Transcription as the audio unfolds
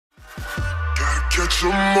Catch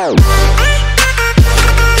 'em all.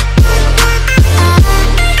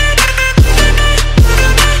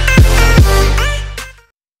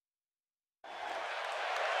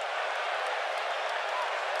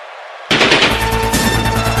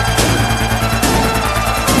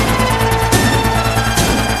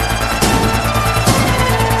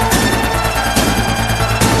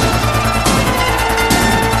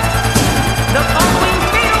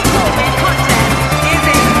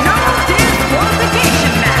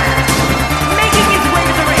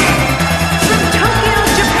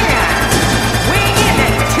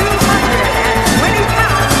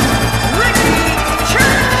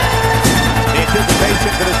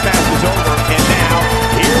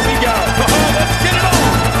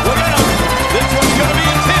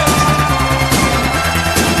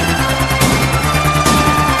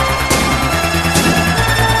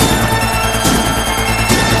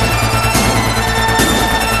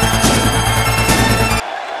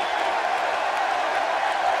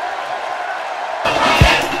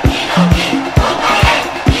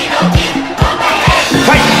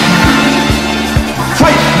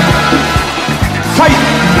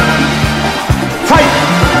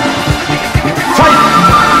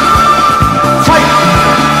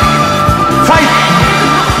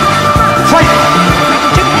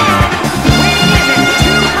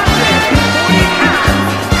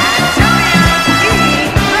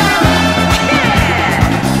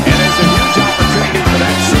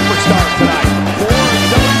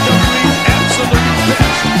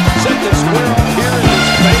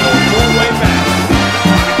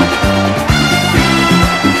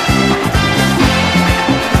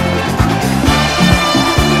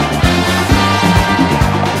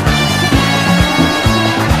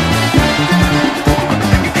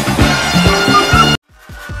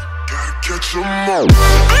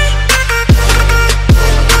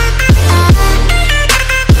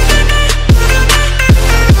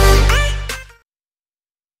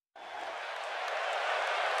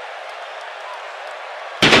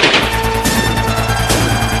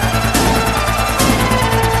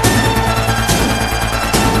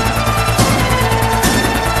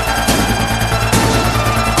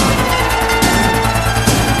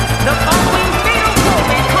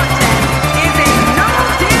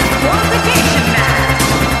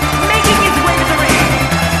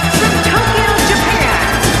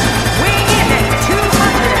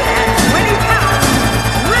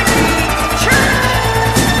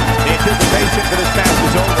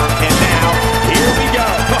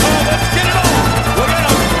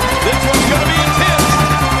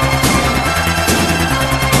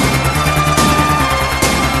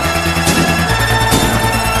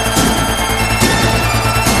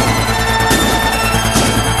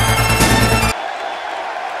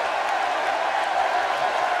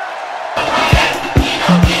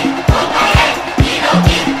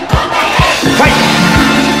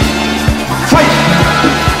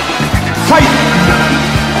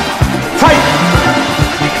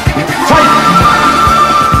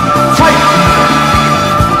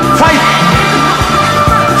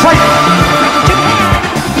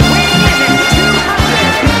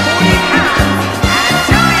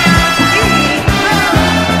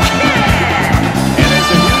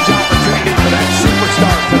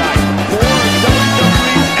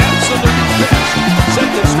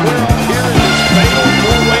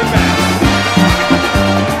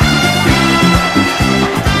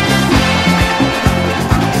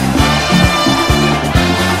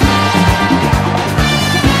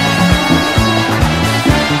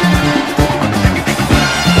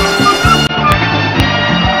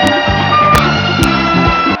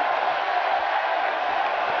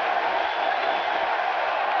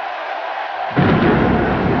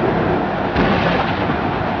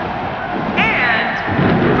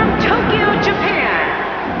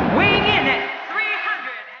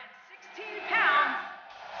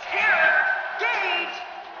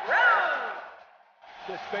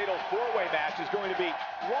 This fatal four-way match is going to be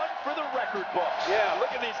one for the record books. Yeah,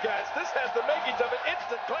 look at these guys. This has the makings of an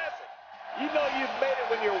instant classic. You know you've made it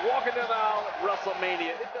when you're walking down the aisle at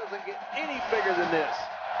WrestleMania. It doesn't get any bigger than this.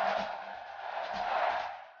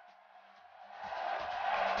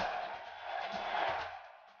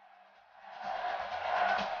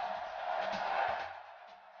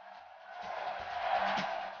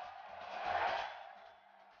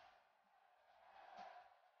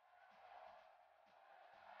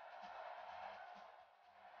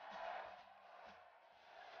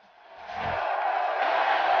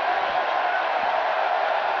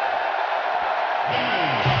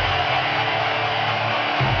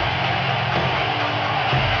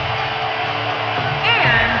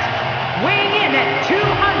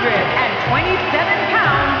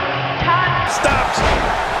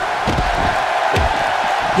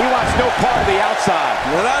 part of the outside.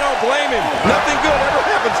 And I don't blame him. Nothing good ever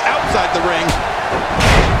happens outside the ring.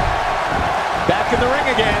 Back in the ring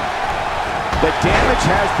again. The damage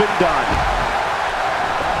has been done.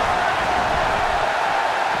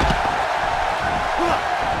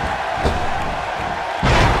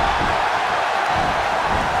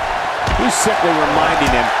 He's simply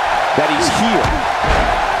reminding him that he's here.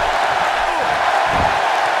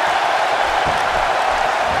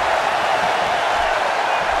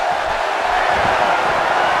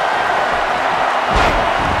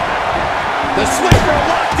 The sleeper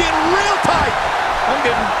locked in real tight. I'm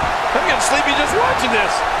getting sleepy just watching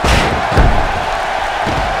this.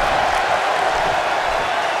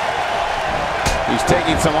 He's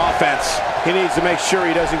taking some offense. He needs to make sure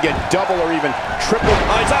he doesn't get double or even triple.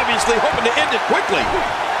 He's obviously hoping to end it quickly.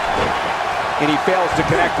 And he fails to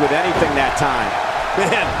connect with anything that time.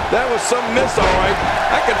 Man, that was some miss, all right.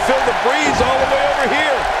 I can feel the breeze all the way over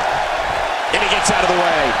here. And he gets out of the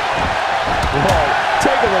way. Whoa,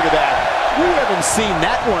 take a look at that. We haven't seen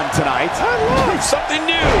that one tonight. I love something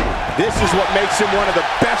new. This is what makes him one of the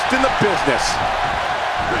best in the business.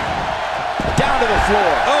 Down to the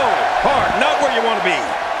floor. Oh, hard, not where you want to be.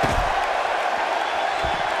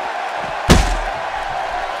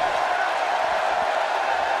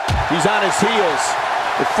 He's on his heels.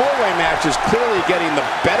 The four-way match is clearly getting the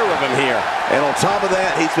better of him here. And on top of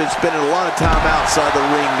that, he's been spending a lot of time outside the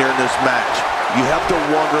ring during this match. You have to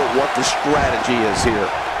wonder what the strategy is here.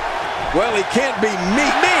 Well, he can't be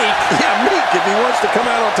meek. Meek? Yeah, meek if he wants to come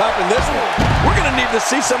out on top in this one. We're going to need to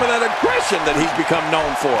see some of that aggression that he's become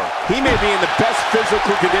known for. He may be in the best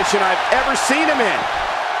physical condition I've ever seen him in.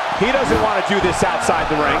 He doesn't want to do this outside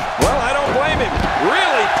the ring. Well, I don't blame him.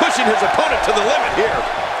 Really pushing his opponent to the limit here.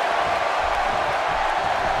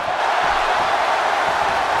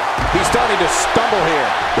 He's starting to stumble here.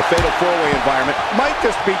 The fatal four-way environment might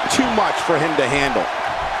just be too much for him to handle.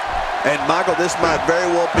 And, Michael, this might very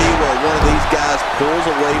well be where one of these guys pulls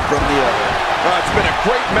away from the other. It's been a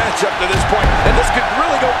great match up to this point, and this could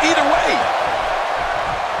really go either way.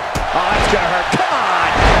 Oh, that's going to hurt. Come on!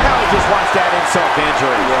 Now he just wants that insult to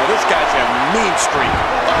injury. Well, this guy's a mean streak.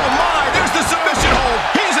 Oh, my! There's the submission hold.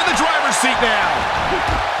 He's in the driver's seat now.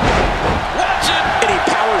 Watch it! And he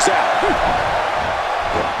powers out.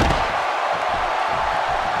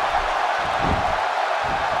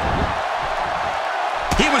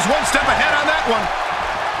 He was one step ahead on that one.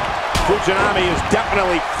 Fujinami is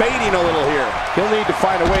definitely fading a little here. He'll need to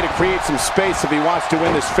find a way to create some space if he wants to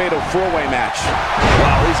win this fatal four-way match.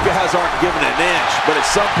 Well, these guys aren't giving an inch, but at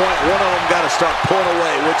some point, one of them got to start pulling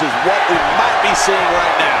away, which is what we might be seeing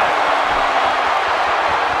right now.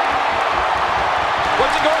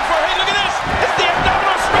 What's he going for? Hey, look at this! It's the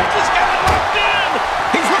abdominal stretch. He's got it locked in!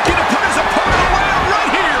 He's looking to put his opponent away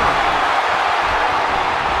right here.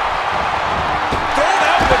 Thrown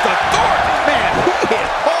out with authority. Man, he hit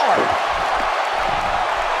hard.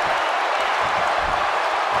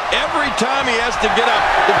 Every time he has to get up,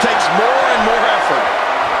 it takes more and more effort.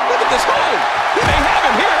 Look at this hold. He may have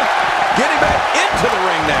him here. Getting back into the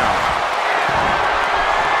ring now.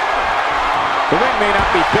 The ring may not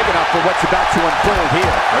be big enough for what's about to unfold here.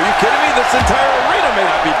 Are you kidding me? This entire arena may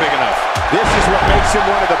not be big enough. This is what makes him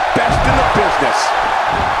one of the best in the business.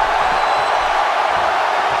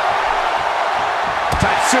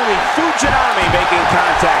 Tatsumi Fujinami making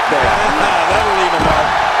contact there. That'll leave a mark.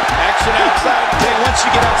 Action outside. Hey, once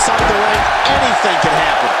you get outside the ring, anything can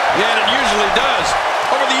happen. Yeah, and it usually does.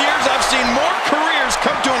 Over the years, I've seen more careers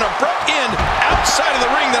come to an abrupt end outside of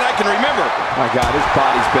the ring than I can remember. My God, his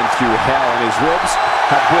body's been through hell, and his ribs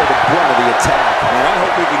have bore the brunt of the attack. Man, I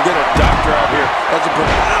hope we can get a doctor out here. That's a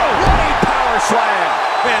Running power slam.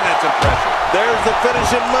 Man, that's impressive. There's the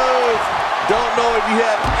finishing move. Don't know if you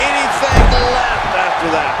have anything left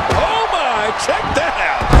after that. Oh, my. Check that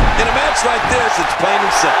out. In a match like this, it's plain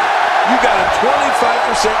and simple. You got a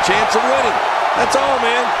 25% chance of winning. That's all,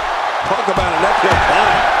 man. Talk about an uphill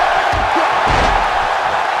climb.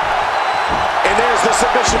 And there's the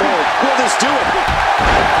submission hold. Will this do it?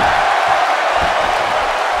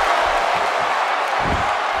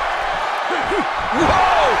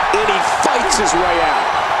 Whoa! And he fights his way out.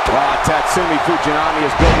 Tatsumi Fujinami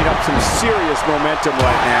is building up some serious momentum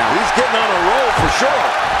right now. He's getting on a roll for sure.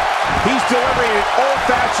 He's delivering an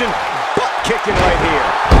old-fashioned butt-kicking right here.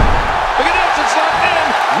 Look at this, it's locked in.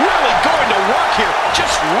 Really going to work here.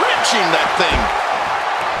 Just wrenching that thing.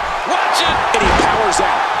 Watch it. And he powers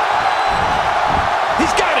out.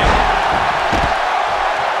 He's got him.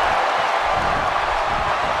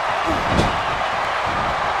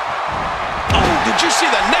 Oh, did you see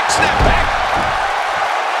the neck snap back?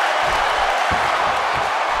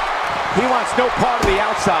 He wants no part of the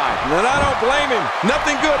outside. And I don't blame him.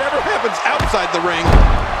 Nothing good ever happens outside the ring.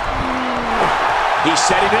 He's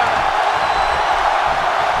setting it up.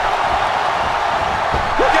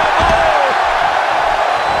 Look out below.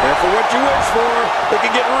 Careful what you wish for. It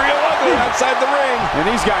can get real ugly outside the ring. And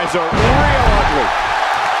these guys are real ugly.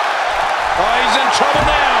 Oh, he's in trouble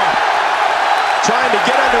now. Trying to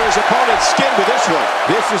get under his opponent's skin with this one.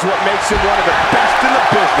 This is what makes him one of the best in the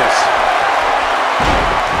business.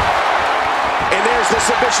 And there's the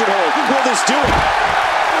submission hold. Will this do it?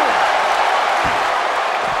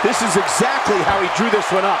 This is exactly how he drew this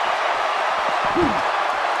one up.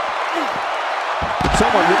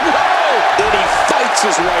 Someone, and he fights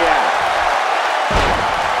his way out.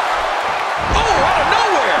 Oh, out of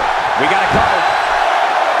nowhere. We got to cover.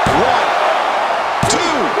 1,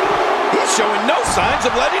 2. He's showing no signs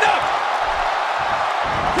of letting up.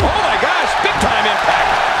 Oh my gosh, big time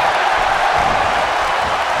impact.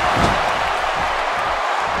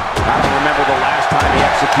 I don't remember the last time he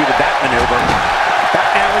executed that maneuver. Back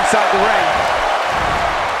now inside the ring.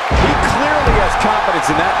 He clearly has confidence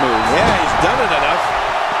in that move. Yeah, he's done it enough.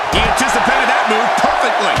 He anticipated that move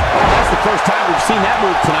perfectly. That's the first time we've seen that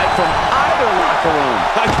move tonight from either locker room.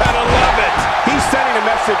 I gotta love it. He's sending a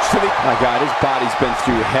message to the... My God, his body's been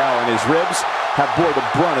through hell, and his ribs have bore the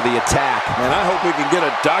brunt of the attack. And I hope we can get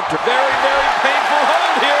a doctor. Very, very painful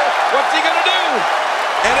hold here. What's he gonna do?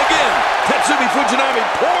 And again, Tatsumi Fujinami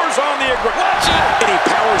pours on the aggression. Watch it! And he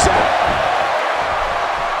powers up.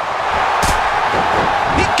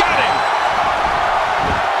 He got him!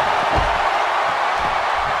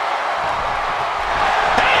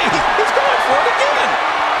 Hey! He's going for it again!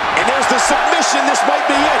 And there's the submission. This might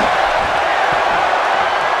be it.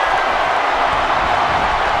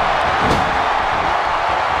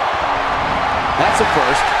 That's a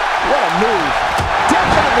first. What a move.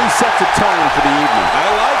 Definitely sets a tone for the evening. I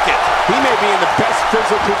like it. He may be in the best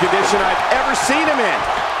physical condition I've ever seen him in.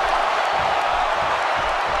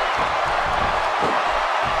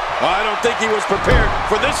 I don't think he was prepared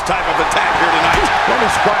for this type of attack here tonight. Don't be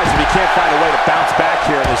surprised if he can't find a way to bounce back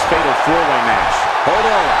here in this fatal four-way match. Hold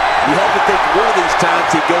on. You have to think one of these times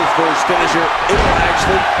he goes for his finisher, it'll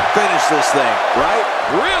actually finish this thing, right?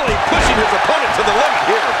 Really pushing his opponent to the limit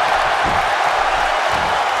here.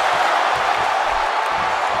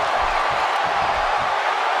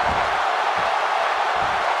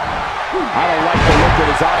 I don't like the look in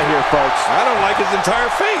his eye here, folks. I don't like his entire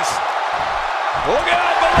face. Look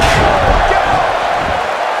out below! Look out!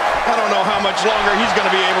 I don't know how much longer he's going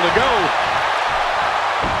to be able to go.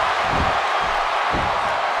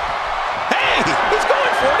 Hey! He's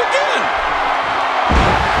going for it again!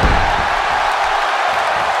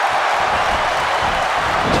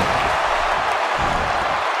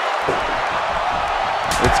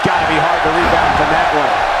 It's got to be hard to rebound from that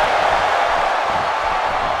one.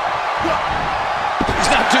 He's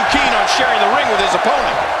not too keen on sharing the ring with his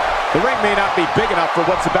opponent. The ring may not be big enough for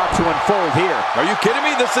what's about to unfold here. Are you kidding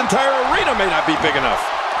me? This entire arena may not be big enough.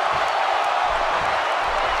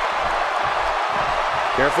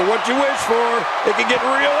 Careful what you wish for. It can get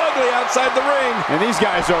real ugly outside the ring. And these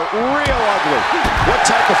guys are real ugly. What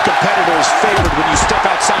type of competitor is favored when you step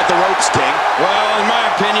outside the ropes, King? Well, in my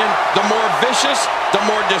opinion, the more vicious, the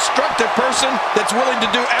more destructive person that's willing to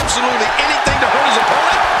do absolutely anything to hurt his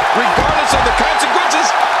opponent, regardless of the consequences,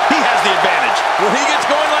 he has the advantage. When he gets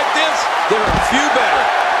going like this, there are few better.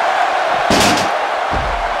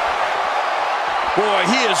 Boy,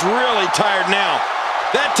 he is really tired now.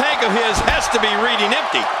 That tank of his has to be reading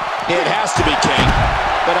empty. It has to be, King.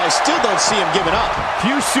 But I still don't see him giving up.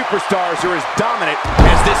 Few superstars are as dominant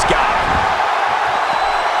as this guy.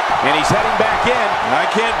 And he's heading back in. I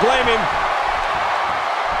can't blame him.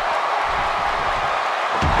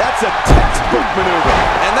 That's a textbook maneuver.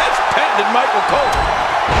 And that's patented Michael Cole.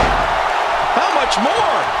 How much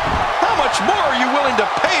more? How much more are you willing to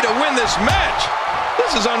pay to win this match?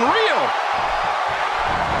 This is unreal.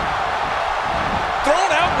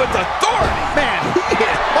 Thrown out with authority. Man, he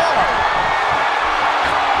hit hard.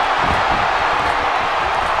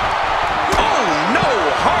 Oh, no.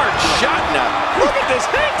 Hard shot now. Look at this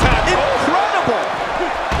hang time. Incredible.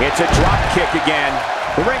 It's a drop kick again.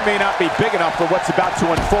 The ring may not be big enough for what's about to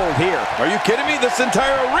unfold here. Are you kidding me? This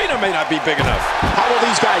entire arena may not be big enough. How will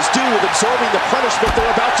these guys do with absorbing the punishment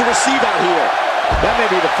they're about to receive out here? That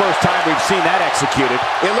may be the first time we've seen that executed.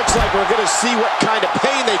 It looks like we're going to see what kind of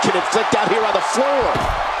pain they can inflict out here on the floor.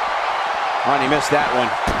 Oh, and he missed that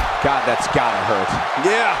one. God, that's gotta hurt.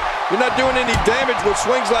 Yeah, you're not doing any damage with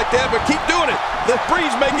swings like that, but keep doing it. The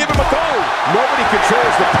breeze may give him a cold. Nobody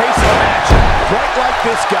controls the pace of the match quite like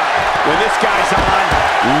this guy. When this guy's on,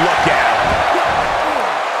 look out.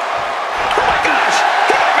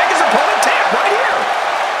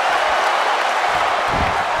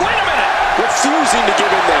 refusing to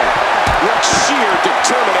give in there. What sheer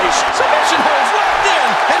determination. Submission holds locked in,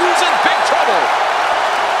 and he's in big trouble.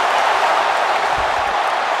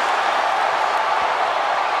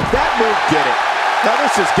 That move did it. Now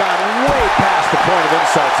this has gone way past the point of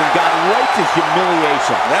insults and gone right to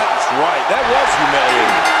humiliation. That's right. That was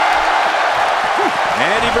humiliating.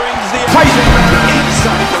 And he brings the Fight!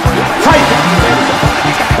 inside the ring. Fight!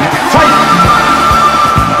 Fight!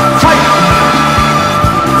 Fight!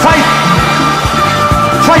 Fight!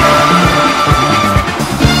 Fight!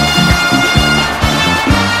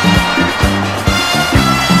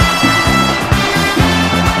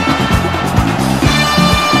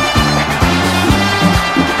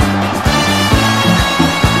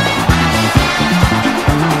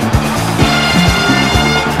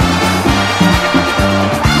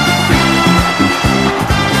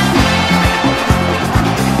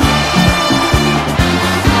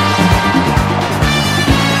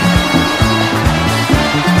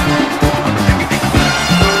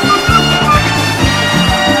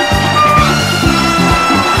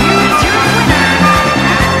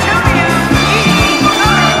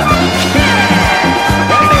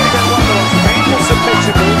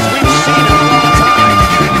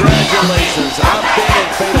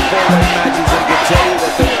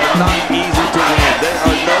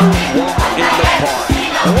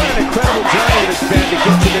 What an incredible journey it has been to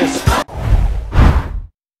get to this